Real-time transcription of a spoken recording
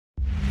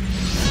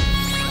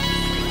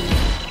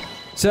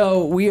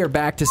So we are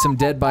back to some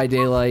Dead by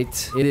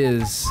Daylight. It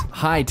is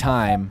high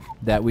time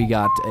that we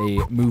got a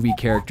movie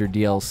character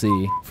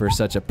DLC for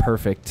such a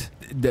perfect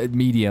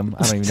medium.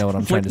 I don't even know what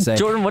I'm trying to say.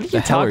 Jordan, what are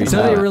you talking about?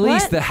 So they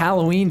released the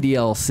Halloween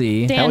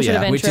DLC,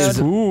 which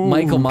is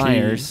Michael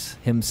Myers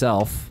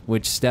himself,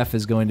 which Steph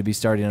is going to be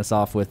starting us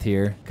off with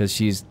here because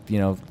she's, you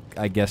know,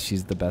 I guess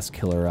she's the best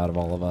killer out of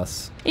all of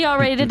us. Y'all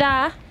ready to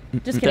die?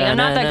 Just kidding. I'm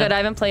not that good. I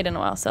haven't played in a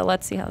while, so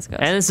let's see how this goes.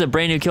 And this is a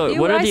brand new killer.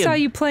 What I saw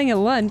you playing at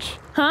lunch.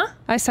 Huh?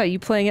 I saw you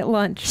playing at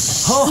lunch.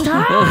 Stop!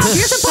 You're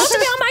supposed to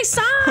be on my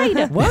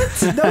side!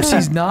 What? No,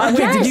 she's not.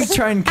 Wait, did you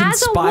try and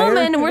conspire? As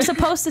a woman, we're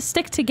supposed to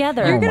stick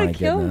together. You're gonna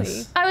kill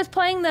me. I was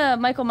playing the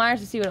Michael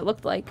Myers to see what it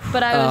looked like,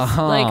 but I was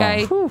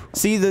like,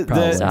 See, the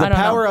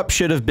power-up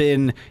should have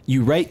been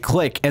you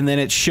right-click, and then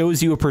it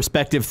shows you a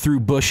perspective through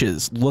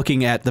bushes,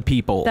 looking at the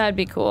people. That'd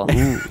be cool.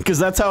 Because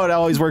that's how it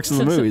always works in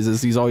the movies,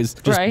 is he's always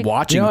just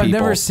watching people. I've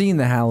never seen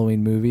the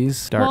Halloween movies.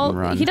 Start and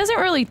run. He doesn't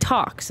really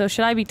talk, so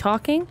should I be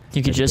talking?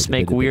 You could just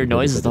make weird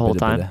noises the whole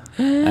time.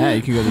 Yeah,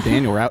 you can go the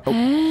Daniel route.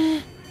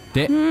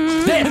 Daniel!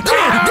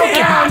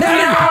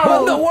 What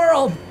in the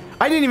world?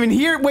 I didn't even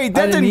hear. Wait,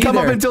 that didn't come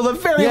up until the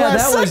very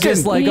last second. Yeah, that was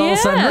just like all of a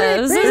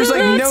sudden. There's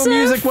like no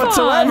music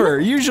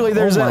whatsoever. Usually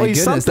there's at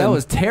least something. That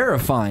was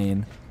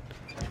terrifying.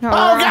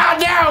 Oh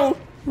God, no!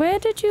 Where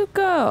did you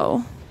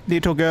go?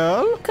 Little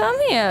girl? Come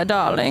here,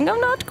 darling. I'm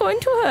not going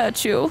to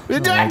hurt you. I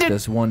like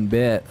this one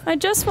bit. I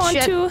just want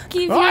to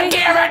give you a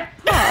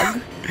hug.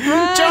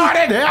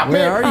 Jordan, help me!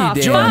 Where are you,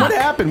 Dan? Jordan, what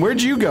happened?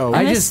 Where'd you go?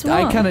 I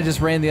kind of just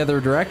ran the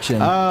other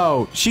direction.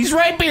 Oh, she's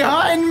right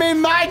behind me,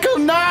 Michael.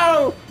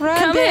 No!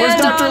 Come here,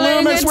 Where's Dr.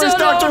 Loomis? Where's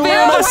Dr.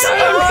 Loomis?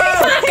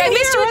 Fuck, I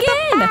missed you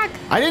again.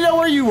 I didn't know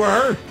where you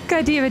were.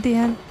 God damn it,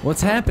 Dan.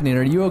 What's happening?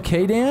 Are you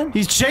okay, Dan?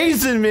 He's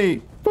chasing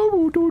me.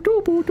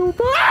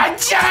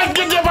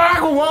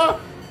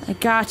 I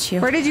got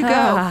you. Where did you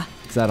go?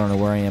 Because I don't know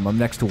where I am. I'm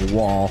next to a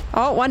wall.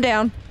 Oh, one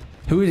down.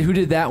 Who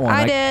did that one?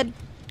 I did.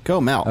 Go,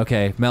 Mel.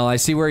 Okay, Mel, I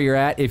see where you're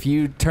at. If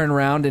you turn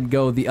around and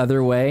go the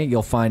other way,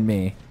 you'll find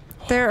me.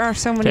 There are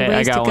so many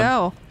ways to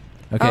go.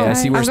 Okay, I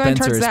see where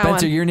Spencer is.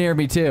 Spencer, you're near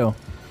me too.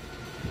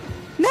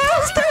 No,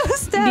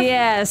 Steph.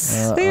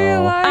 Yes.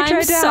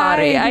 I'm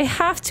sorry. I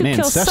have to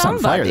kill Steph's somebody.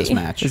 On fire this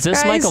match. Is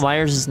this Michael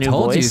Myers' new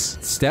voice?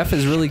 You, Steph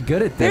is really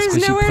good at this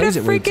because she nowhere plays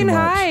to it way too freaking much.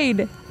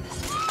 hide.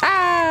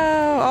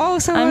 Ow! Oh, I'm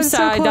sorry, so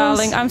close.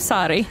 darling. I'm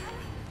sorry.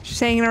 She's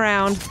hanging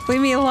around.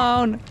 Leave me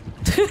alone.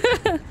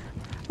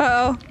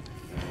 Uh-oh.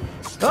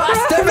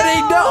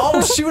 Stephanie, no!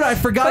 Oh, shoot, I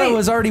forgot I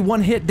was already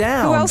one hit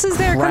down. Who else is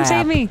there? Come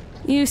save me.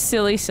 You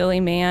silly, silly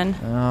man.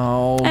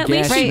 Oh, at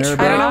least I don't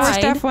know where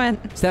Steph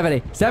went.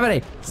 Stephanie.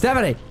 Watch out!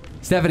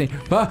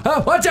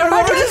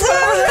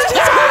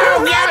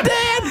 Oh, God!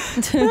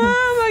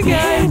 Oh, my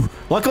God.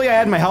 Luckily, I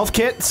had my health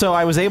kit, so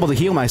I was able to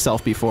heal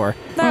myself before.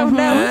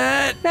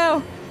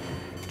 No.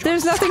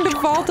 There's nothing to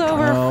vault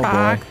over. Oh,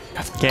 fuck.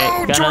 Okay,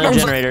 got another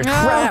generator.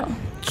 Crap.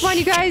 Come on,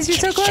 you guys. You're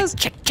so close.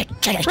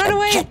 Run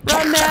away.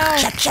 Run now.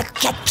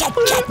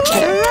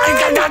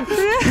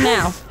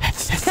 Now.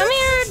 Come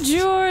here,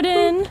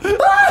 Jordan.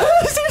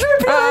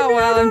 Oh,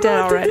 well, I'm dead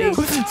already.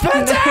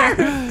 Spencer!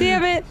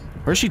 Damn it.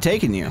 Where's she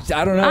taking you?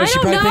 I don't know. She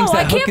probably thinks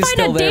that hook is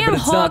still there, but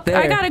it's not there.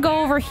 I gotta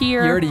go over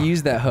here. You already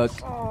used that hook.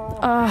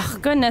 Oh,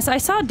 goodness. I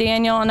saw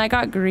Daniel and I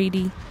got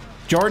greedy.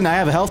 Jordan, I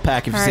have a health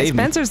pack if you save me.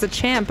 Spencer's the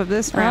champ of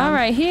this round. All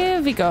right, here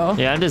we go.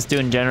 Yeah, I'm just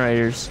doing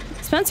generators.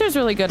 Spencer's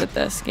really good at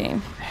this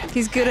game.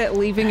 He's good at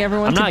leaving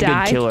everyone to die. I'm not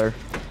a good killer.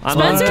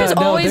 Spencer's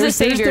always a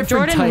savior.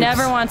 Jordan types.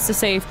 never wants to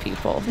save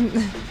people.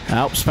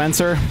 Oh,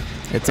 Spencer,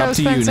 it's up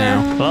to you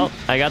now. Well,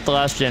 I got the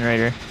last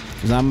generator.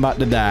 Because I'm about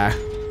to die.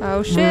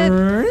 Oh, shit.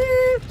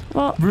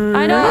 Well,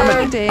 I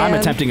don't know. I'm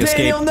attempting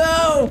escape. Daniel,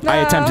 no! I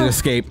attempted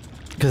escape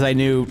because I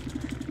knew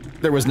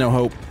there was no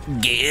hope. Oh,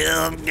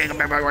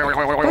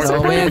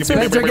 man,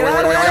 Spencer, get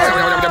out of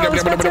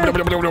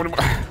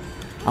there!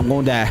 I'm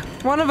gonna die.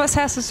 One of us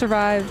has to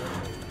survive.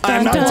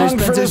 I'm not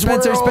Spencer, just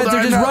run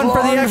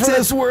for the exit.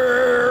 This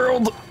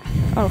world.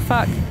 Oh,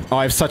 fuck. Oh,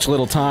 I have such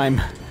little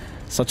time.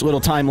 Such little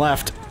time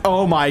left.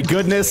 Oh my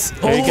goodness.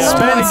 There you go.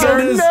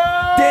 Spencer,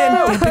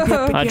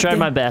 no! I tried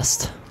my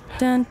best.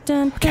 Dun,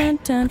 dun, dun,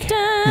 dun,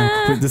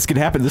 dun. No, this could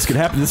happen. This could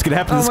happen. This could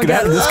happen. This could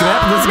happen. This could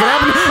happen. This could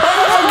happen.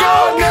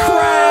 Oh my God!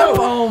 Crap!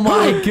 Oh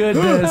my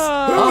goodness!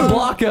 I'll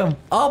block him.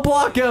 I'll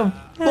block him.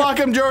 Block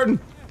him, Jordan.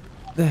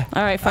 All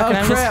right, fuck it.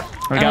 I'm crap!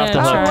 I got off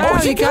the hook.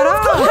 Oh, you got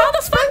off. How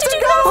the fuck did you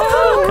get off the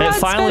hook? It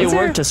finally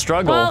worked to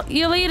struggle. Well,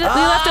 you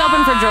left it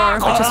open for Jor,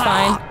 which is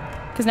fine.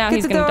 Because now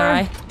he's gonna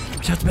die.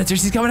 Shut Spencer,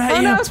 she's coming at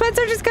you. Oh no,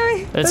 Spencer just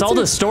coming. It's all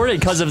distorted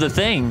because of the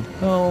thing.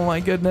 Oh my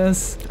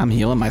goodness. I'm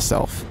healing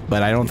myself,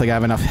 but I don't think I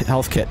have enough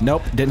health kit.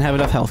 Nope, didn't have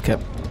enough health kit.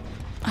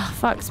 Oh,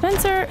 fuck.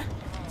 Spencer.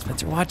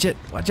 Spencer, watch it.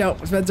 Watch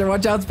out, Spencer.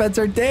 Watch out,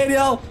 Spencer.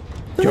 Daniel.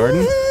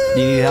 Jordan,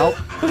 do you need help?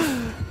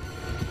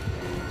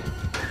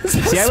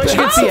 See, I wish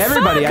you could see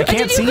everybody. I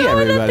can't see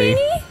everybody.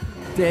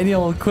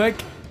 Daniel,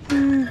 quick.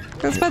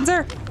 Go,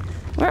 Spencer.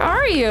 Where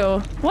are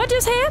you? What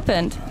just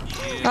happened?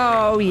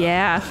 Oh,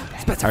 yeah.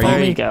 Spencer,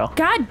 there you go.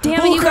 God damn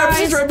it, you crap, guys.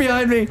 she's right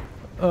behind me.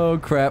 Oh,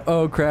 crap.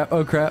 Oh, crap.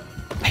 Oh, crap.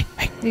 Hey,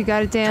 hey. You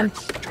got it, Dan.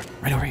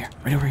 Right over here.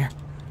 Right over here.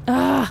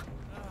 Ah,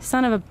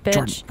 son of a bitch.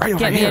 Jordan, right over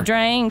Get me here. a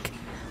drink.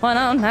 One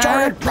on her.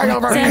 Jordan, right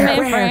over Set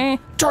here. me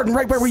free. Jordan,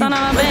 right where you were Son of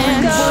a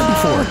bitch.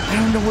 before. I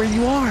don't know where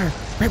you are.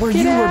 Right where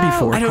Get you were out.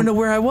 before. I don't know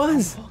where I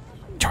was.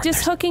 Jordan,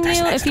 Just hooking there's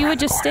you. an If exit you around would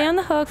the just corner. stay on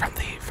the hook,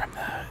 From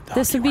the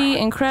this would be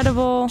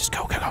incredible. Just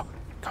go.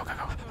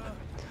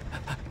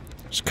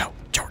 Just go.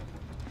 Jordan.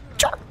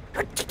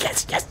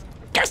 Yes.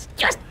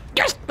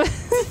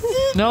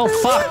 No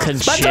fucking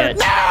shit.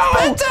 No!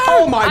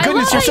 Oh my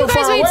goodness, you're so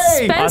far away.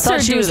 I Spencer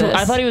thought she do was. this.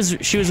 I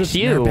thought she was with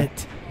you.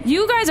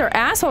 You guys are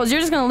assholes.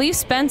 You're just gonna leave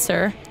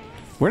Spencer.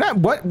 We're not.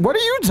 What are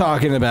you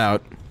talking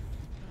about?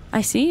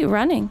 I see you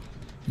running.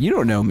 You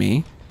don't know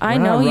me. I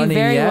know you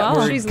very well.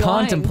 We're She's lying.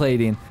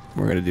 contemplating.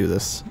 We're gonna do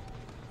this,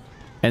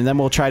 and then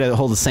we'll try to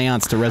hold a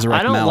seance to resurrect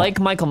I don't Mel. like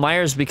Michael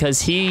Myers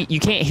because you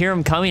can't hear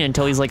him coming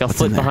until he's like a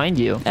foot in there? behind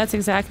you. That's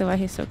exactly why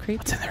he's so creepy.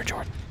 What's in there,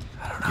 Jordan?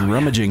 I don't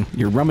know.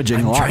 You're rummaging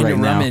I'm a lot trying right to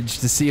now. rummage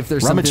to see if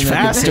there's Rummage something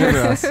that faster.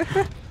 can save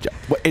us.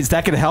 What, is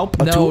that gonna help?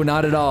 A No, tool?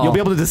 not at all. You'll be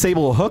able to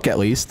disable a hook at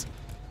least.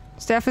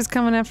 Steph is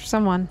coming after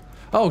someone.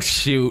 Oh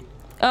shoot!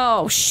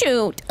 Oh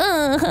shoot!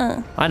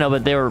 I know,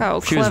 but they were.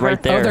 Oh, she was clever.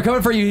 right there. Oh, they're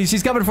coming for you.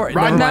 She's coming for you.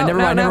 Run. Never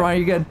mind. No.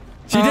 You're good.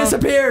 She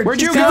disappeared.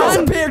 Where'd you She go?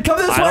 disappeared. Come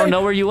this way. I don't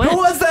know where you went. Who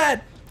was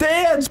that?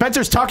 Dan.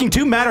 Spencer's talking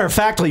too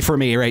matter-of-factly for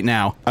me right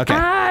now. Okay.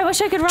 I wish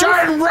I could run.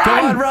 Jordan, run!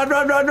 Come on,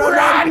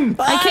 run!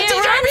 I can't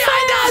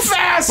run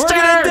fast. We're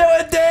gonna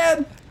do it,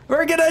 Dan.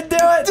 We're gonna do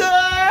it.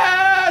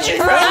 She's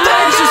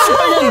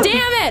Oh,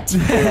 damn it!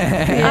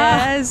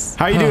 Yes.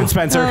 How you doing,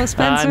 Spencer? Oh,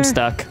 Spencer. I'm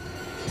stuck.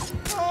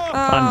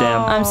 I'm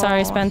down. I'm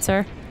sorry,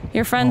 Spencer.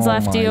 Your friends Oh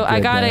left my you. I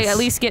gotta goodness. at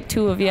least get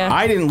 2 of you.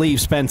 I didn't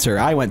leave Spencer.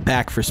 I went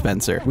back for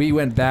Spencer. We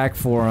went back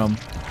for him.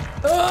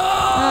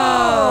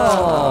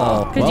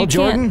 Oh! Because Well, you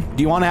Jordan,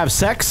 do you want to have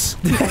sex?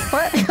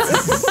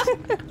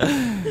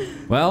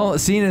 Well,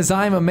 seeing as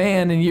I'm a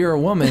man and you're a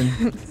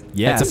woman,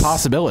 yes, That's a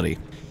possibility.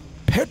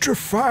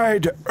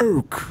 Petrified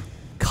oak.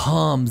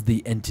 Calms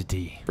the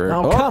entity.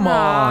 Oh, Come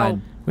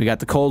on! We got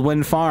the Cold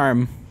Wind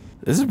Farm.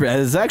 This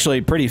is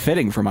actually pretty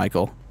fitting for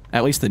Michael.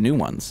 At least the new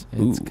ones.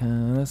 It's Ooh.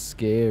 kind of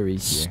scary here.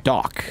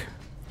 Stalk.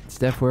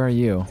 Steph, where are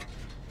you?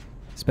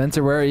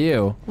 Spencer, where are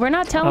you? We're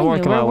not telling you.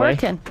 working We're my way.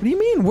 working. What do you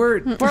mean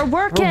we're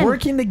working. We're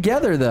working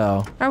together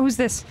though. Oh, who's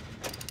this?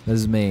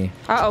 This is me.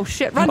 Uh-oh,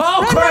 shit. Run.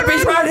 Oh run, crap! run,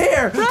 He's run. right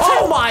here!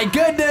 Oh my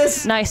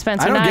goodness! Nice,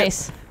 Spencer. I don't get-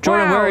 Nice.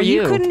 Jordan, Wow, where are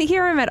you? You couldn't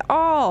hear him at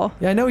all.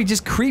 Yeah, I know he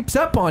just creeps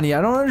up on you.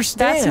 I don't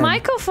understand. That's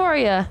Michael for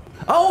you.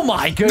 Oh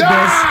my goodness!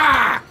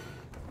 Ah!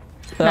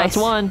 That's Nice.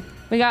 one.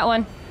 We got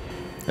one.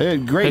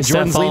 Great. Hey, Steph,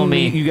 Jordan's follow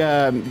leading me. You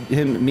got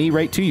me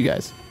right to you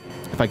guys.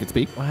 If I could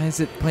speak. Why is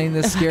it playing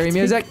this scary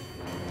music?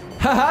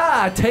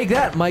 Haha! Take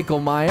that, Michael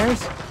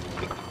Myers.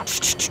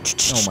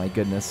 Oh my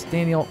goodness,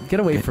 Daniel, get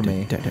away from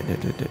me.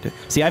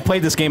 See, I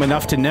played this game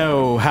enough to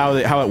know how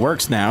it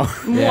works now.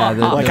 Yeah,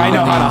 Like I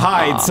know how to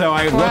hide, so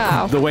I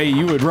Wow. look the way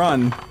you would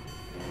run,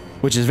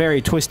 which is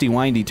very twisty,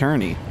 windy,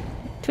 turny.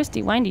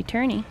 Twisty, windy,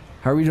 turny.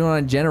 How are we doing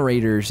on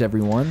generators,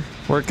 everyone?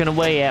 Working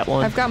away at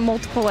one. I've got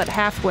multiple at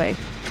halfway.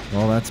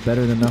 Well, that's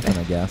better than nothing,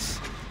 I guess.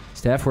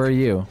 Steph, where are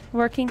you?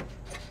 Working.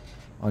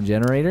 On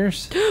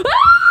generators?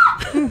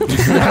 Ding,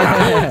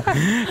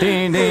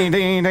 ding,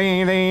 ding,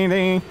 ding, ding,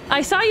 ding.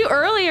 I saw you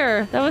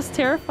earlier. That was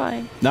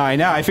terrifying. No, I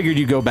know. I figured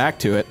you'd go back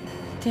to it.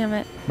 Damn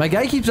it. My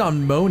guy keeps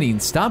on moaning.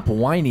 Stop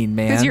whining,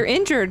 man. Because you're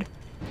injured.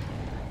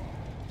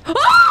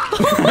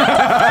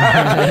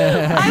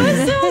 I was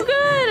so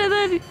good. And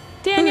then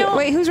Daniel.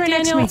 Wait, who's right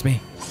next to me? It's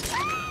me.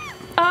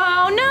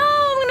 Oh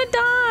no, I'm gonna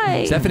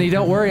die. Stephanie,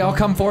 don't worry. I'll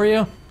come for you.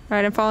 All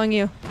right, I'm following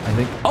you. I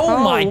think.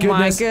 Oh, my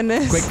goodness.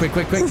 goodness. Quick.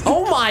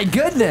 Oh my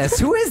goodness.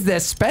 Who is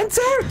this?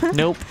 Spencer?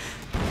 Nope.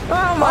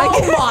 Oh my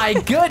Oh my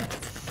good.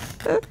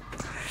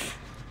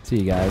 See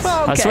you guys.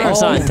 I swear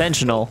it's not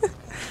intentional.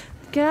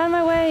 Get out of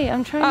my way.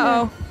 I'm trying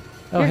Uh-oh. to.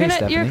 Oh, You're hey, gonna.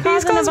 Stephanie. You're He's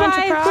causing a close bunch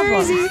by. of Where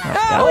is problems. he?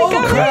 Oh,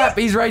 Oh crap,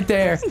 he's right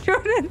there.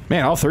 Jordan.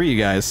 Man, all three of you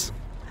guys.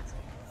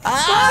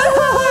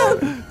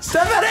 Stephanie!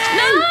 No!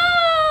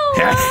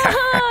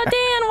 Ah,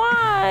 Dan,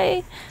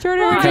 why?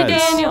 Jordan, Why,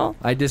 Because- Daniel?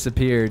 I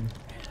disappeared.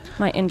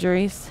 My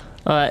injuries.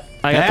 I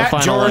got the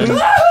final Jordan. one.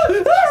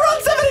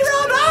 Run, Stephanie,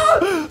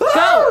 run!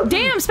 Go!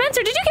 Damn,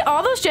 Spencer, did you get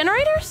all those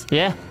generators?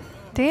 Yeah.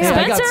 Damn. Hey,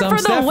 I got Spencer some. for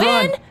the Steph, win!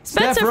 run.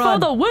 Spencer Steph, for run.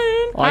 the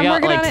win! Well, I I'm got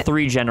working on like it.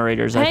 3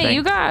 generators, I Hey, think.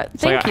 you got.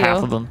 So I Thank got you.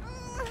 half of them.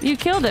 You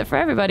killed it for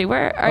everybody.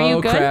 Where are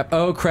you good? Crap.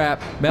 Oh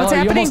crap. Mel, What's are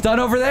you happening? almost done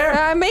over there?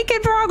 I'm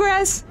making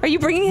progress. Are you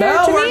bringing her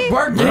Mel, to me? he's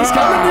coming to you!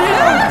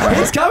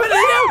 He's coming to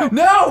you!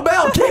 No,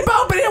 Mel, keep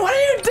opening! What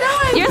are you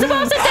doing? You're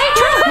supposed to stay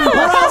true!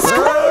 We're all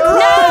screwed!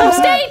 No,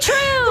 stay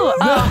true!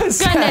 Oh,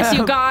 Steph. goodness,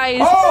 you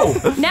guys.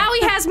 Oh! Now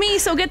he has me,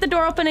 so get the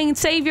door open and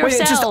save Wait,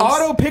 yourselves. it just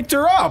auto picked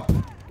her up.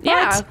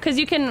 Yeah, because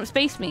you can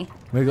space me.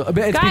 It's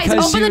Guys,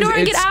 because open she the door was-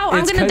 and get it's- out. I'm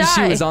it's gonna 'cause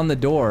she die. was on the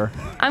door.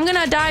 I'm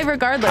gonna die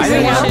regardless. I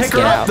didn't You want to should pick her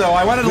get up out. though.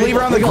 I wanted to leave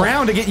her on the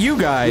ground to get you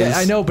guys. Yeah,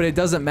 I know, but it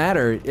doesn't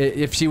matter.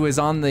 If she was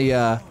on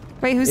the,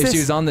 Wait, who's if this? she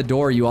was on the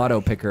door, you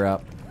auto pick her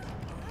up.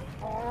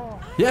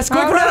 Yes,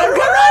 quick, Oh, run, no. run,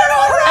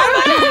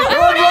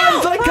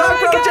 like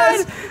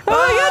cockroaches! Oh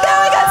my god,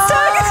 now I got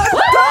stuck!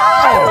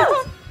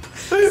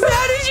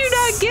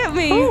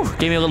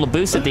 little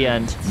boost at the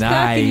end.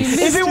 Nice.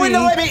 If it wouldn't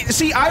have let me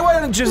see, I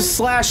wanted to just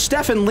slash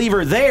Steph and leave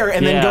her there,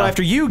 and then go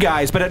after you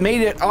guys, but it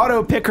made it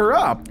auto pick her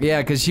up.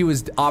 Yeah, because she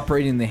was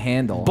operating the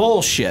handle.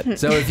 Bullshit.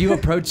 So if you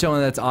approach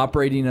someone that's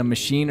operating a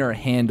machine or a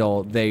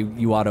handle,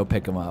 you auto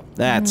pick them up.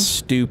 That's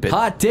stupid.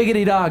 Hot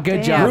diggity dog.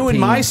 Good job. Ruined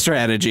team. my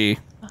strategy.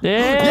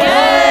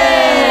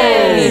 Yay!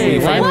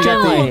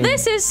 Wow,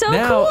 this is so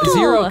now, cool.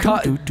 zero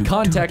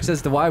context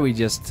as to why we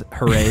just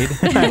hurried.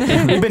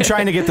 We've been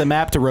trying to get the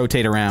map to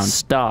rotate around.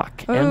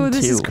 Stock. Oh, M2.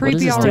 this is What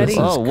creepy does this do? already.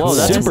 Oh, whoa,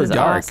 that's Super this is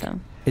dark.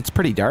 awesome. It's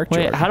pretty dark, Wait,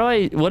 Jordan. how do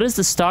I? What does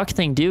the stock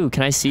thing do?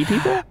 Can I see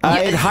people?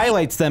 It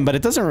highlights them, but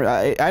it doesn't.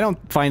 I don't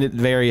find it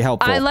very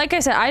helpful. Like I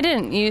said, I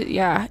didn't.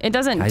 Yeah, it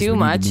doesn't Guys, do we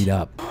much. Need to meet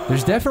up.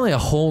 There's definitely a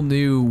whole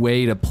new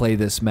way to play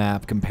this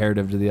map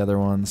comparative to the other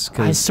ones.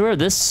 I swear,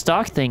 this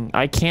stock thing,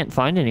 I can't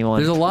find anyone.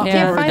 There's a lot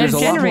Yeah, more. find There's a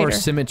a lot more generator.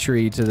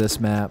 symmetry to this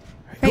map.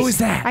 Hey, Who is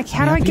that?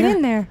 how do I get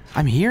in there?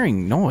 I'm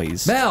hearing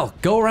noise. Mel,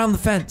 go around the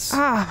fence. Oh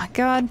my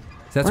god.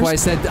 That's why I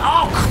said.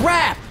 Oh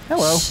crap!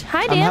 Hello.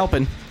 Hi, I'm Dan.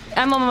 helping.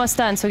 I'm almost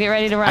done, so get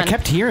ready to run. I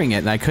kept hearing it,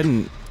 and I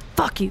couldn't.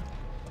 Fuck you.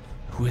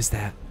 Who is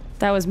that?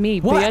 That was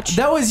me, What? bitch.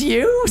 That was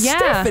you, Yeah.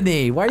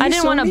 Stephanie. Why are you I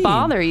didn't so want to mean?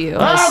 bother you.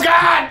 Oh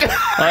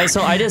God!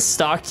 So I just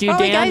stalked you, Oh,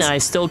 Dan, guys. and I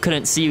still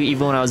couldn't see you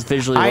even when I was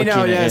visually I looking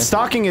know. at Yeah, you.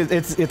 stalking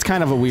is it's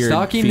kind of a weird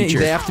Stalking, feature.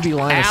 they have to be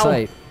line of Ow.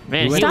 sight.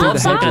 Man, You he went Stop through the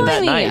head looking of at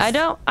following that me. knife. I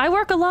don't. I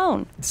work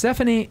alone.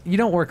 Stephanie, you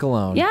don't work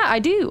alone. Yeah, I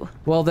do.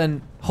 Well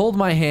then, hold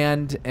my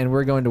hand, and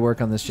we're going to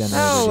work on this generator.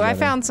 Oh, I together.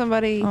 found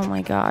somebody. Oh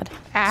my god.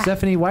 Ah.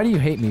 Stephanie, why do you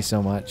hate me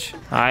so much?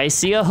 I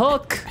see a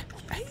hook.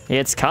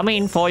 It's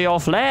coming for your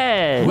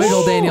flesh.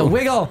 Wiggle, Daniel,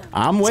 wiggle.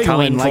 I'm It's wiggling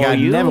coming like for I've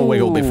you. never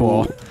wiggled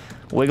before.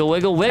 Wiggle,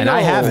 wiggle, wiggle. And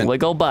I haven't.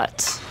 Wiggle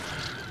butt.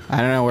 I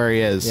don't know where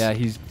he is. Yeah,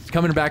 he's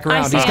coming back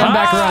around. see He's him. coming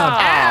back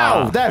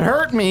around. Ow! That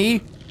hurt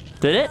me.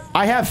 Did it?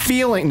 I have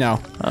feeling.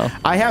 No. Oh.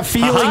 I have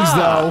feelings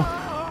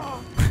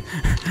Aha.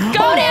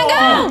 Go, Dan,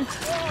 go!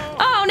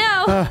 Oh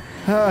no.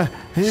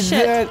 though.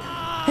 Shit.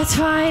 It's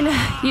fine.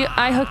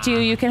 I hooked you.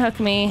 You can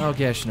hook me.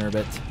 Okay,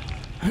 Schnerbit.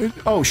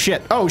 Oh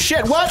shit! Oh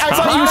shit! What? I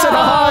thought you said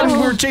aha and we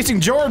were chasing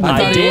Jordan. I I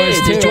thought he did. was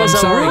too. It was I'm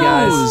a sorry,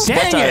 guys. ruse.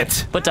 Dang but,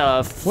 it. But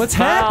What's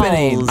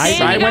happening? fouls.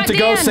 Dan, I you went got to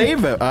go Dan.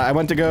 save it. I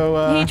went to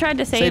go. He tried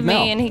to save me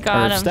Mel. and he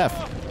got Or him. Steph.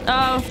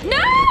 Oh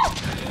no!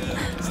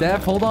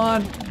 Steph, hold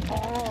on.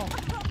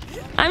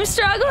 I'm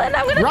struggling.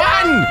 I'm gonna Run!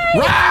 die.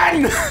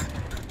 Run!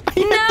 I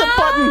hit No! the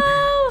button.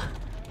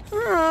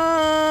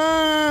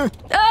 Oh,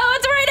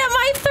 it's right at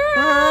my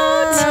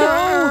throat.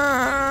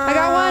 I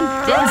got one.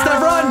 Run,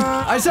 Steph, run!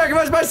 I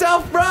sacrificed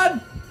myself.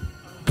 Run!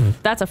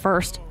 That's a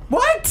first.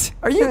 What?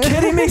 Are you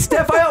kidding me,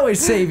 Steph? I always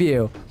save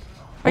you.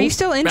 Are you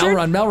still injured? Mel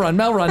run, Mel run,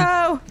 Mel run.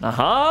 Oh,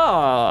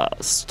 Aha!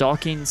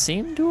 Stalking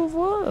seemed to have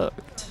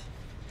worked.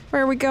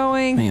 where are we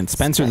going? Man,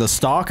 Spencer the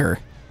Stalker.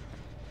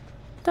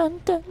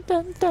 Dun, dun,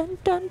 dun, dun,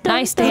 dun,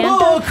 Nice, dun, Dan.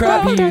 Oh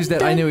crap, he used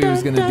it. I knew he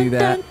was gonna do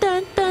that.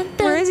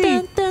 Where is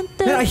he?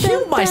 Man, I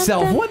healed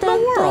myself. What in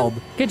the world?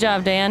 Good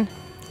job, Dan.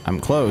 I'm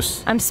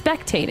close. I'm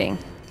spectating.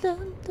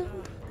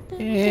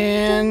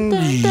 And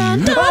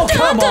Oh,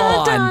 come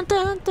on!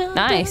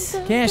 Nice.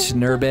 Can't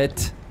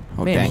Schnerbit.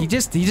 Okay. Man, he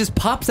just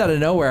pops out of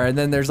nowhere, and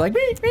then there's like.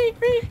 He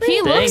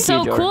Thank looks so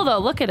you, Jordan. cool though.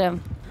 Look at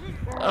him.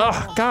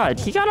 Oh God,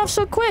 he got off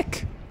so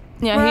quick.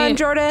 Yeah, Run, he.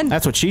 Jordan.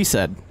 That's what she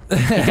said. He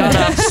got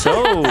off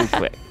so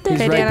quick. He's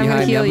Okay, right Dan, I'm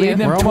gonna behind me. heal I'm you. leading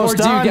him We're almost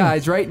towards you done.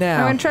 guys right I'm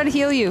now. gonna try to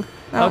heal you.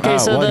 Oh. Okay,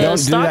 so well, the don't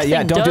do stock that. Yeah,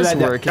 thing don't do does that.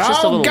 work. It's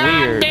just a little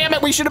God weird. damn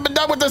it! We should have been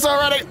done with this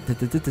already.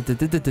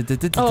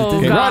 Oh,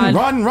 Okay, God.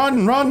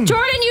 run!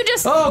 Jordan, you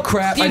just. Oh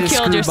crap! You I just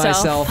killed screwed yourself.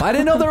 myself. I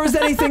didn't know there was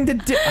anything to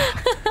do.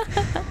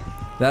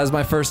 That was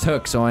my first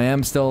hook, so I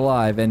am still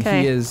alive, and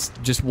Okay. he is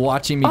just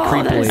watching me Oh, that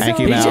creepily. is so Thank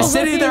you, He's Mel. just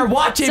sitting there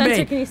watching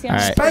Spencer, can me. you see All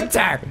him? right.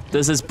 Spencer.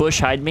 Does this bush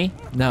hide me?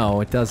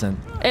 No, it doesn't.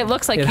 It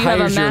looks like It you have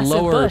a hires your massive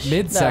lower bush,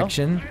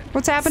 midsection.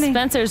 What's though. happening?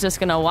 Spencer's just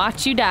gonna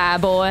watch you die,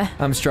 boy.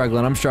 I'm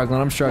struggling. I'm struggling.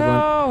 I'm struggling.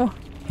 No.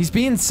 He's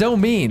being so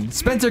mean.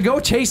 Spencer, go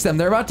chase them.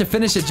 They're about to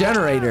finish a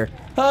generator.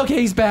 Okay,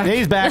 he's back.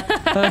 He's back.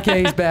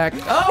 Okay, he's back.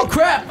 Oh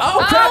crap!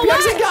 Oh crap! He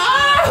actually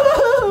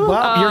got.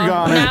 Well, you're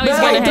gone. Now he's No,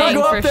 gonna don't hang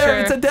go for up there. sure.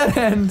 It's a dead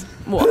end.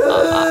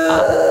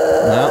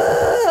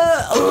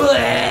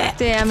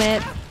 Damn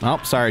it. Oh,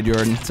 sorry,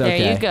 Jordan. It's There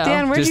okay. you go.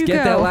 Dan, where'd Just you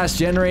get go? that last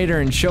generator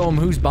and show him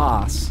who's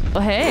boss. Oh,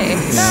 hey.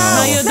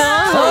 How you doing?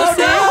 Oh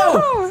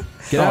no! Oh,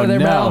 Get out of there,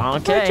 no. Mel. we're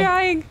Okay.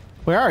 trying.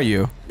 Where are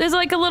you? There's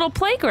like a little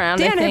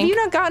playground. I Dan, have think. you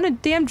not gotten a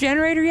damn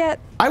generator yet?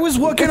 I was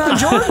working on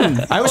Jordan.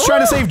 I was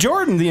trying to save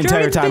Jordan the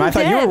entire Jordan's time. been I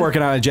thought you dead. were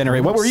working on a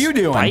generator. What were you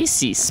doing?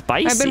 Spicy,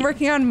 spicy. I've been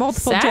working on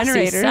multiple Sassy,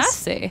 generators.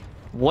 sassy.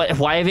 What?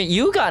 Why haven't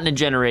you gotten a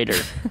generator?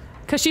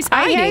 Cause she's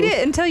I hiding. hid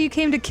it until you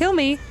came to kill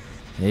me.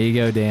 There you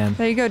go, Dan.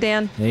 There you go,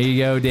 Dan. There you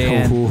go,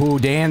 Dan. Ooh,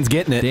 Dan's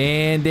getting it.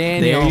 Dan,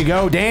 Daniel. There you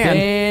go,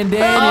 Dan.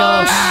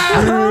 Daniel.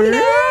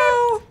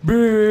 Oh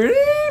no!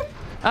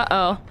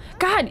 Uh-oh.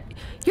 God,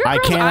 your I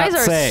girl's cannot eyes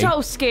are say.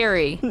 so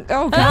scary. Oh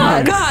Oh,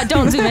 god. God,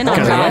 don't zoom in on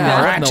Because I'm that.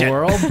 What in the Ratchet.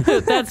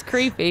 world? That's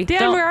creepy.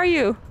 Dan, Don't- where are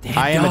you?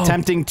 I am Go.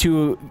 attempting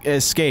to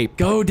escape.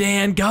 Go,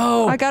 Dan,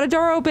 go. I got a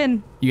door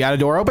open. You got a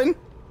door open?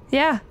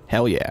 Yeah.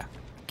 Hell yeah.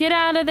 Get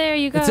out of there,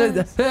 you guys.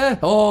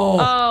 Oh.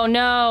 Oh,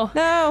 no.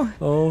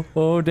 No.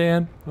 Oh,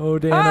 Dan. Oh,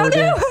 Dan. Oh,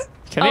 Dan. no.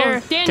 Come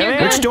here. Dan, Come you're here.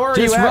 good. Which door are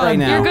Just you at run. right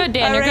now? You're good,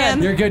 Dan. I You're ran.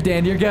 good. You're good,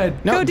 Dan. You're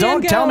good. No, Go, Dan,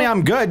 don't tell go. me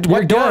I'm good. You're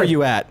What door good. are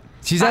you at?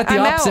 She's at the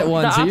I'm opposite out.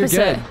 one, The so you're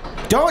opposite.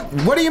 good. Don't.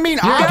 What do you mean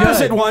You're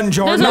opposite good. one,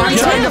 Jordan? There's I'm only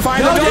trying two. to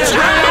find Go, the door.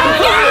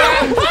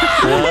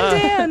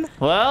 Dan.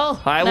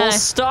 Well, I will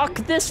Nice. stalk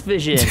this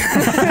vision. Yeah.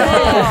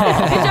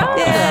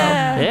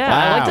 Yeah, I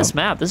Wow. like this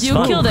map. This is You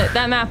fun. killed it.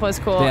 That map was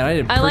cool. Dan, I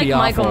did like pretty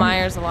Michael awful.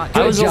 Myers a lot.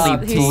 I was Good really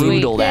job, team.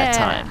 brutal that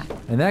Yeah. time.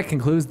 And that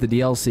concludes the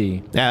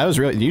DLC. Yeah, that was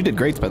really. You did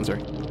great, Spencer.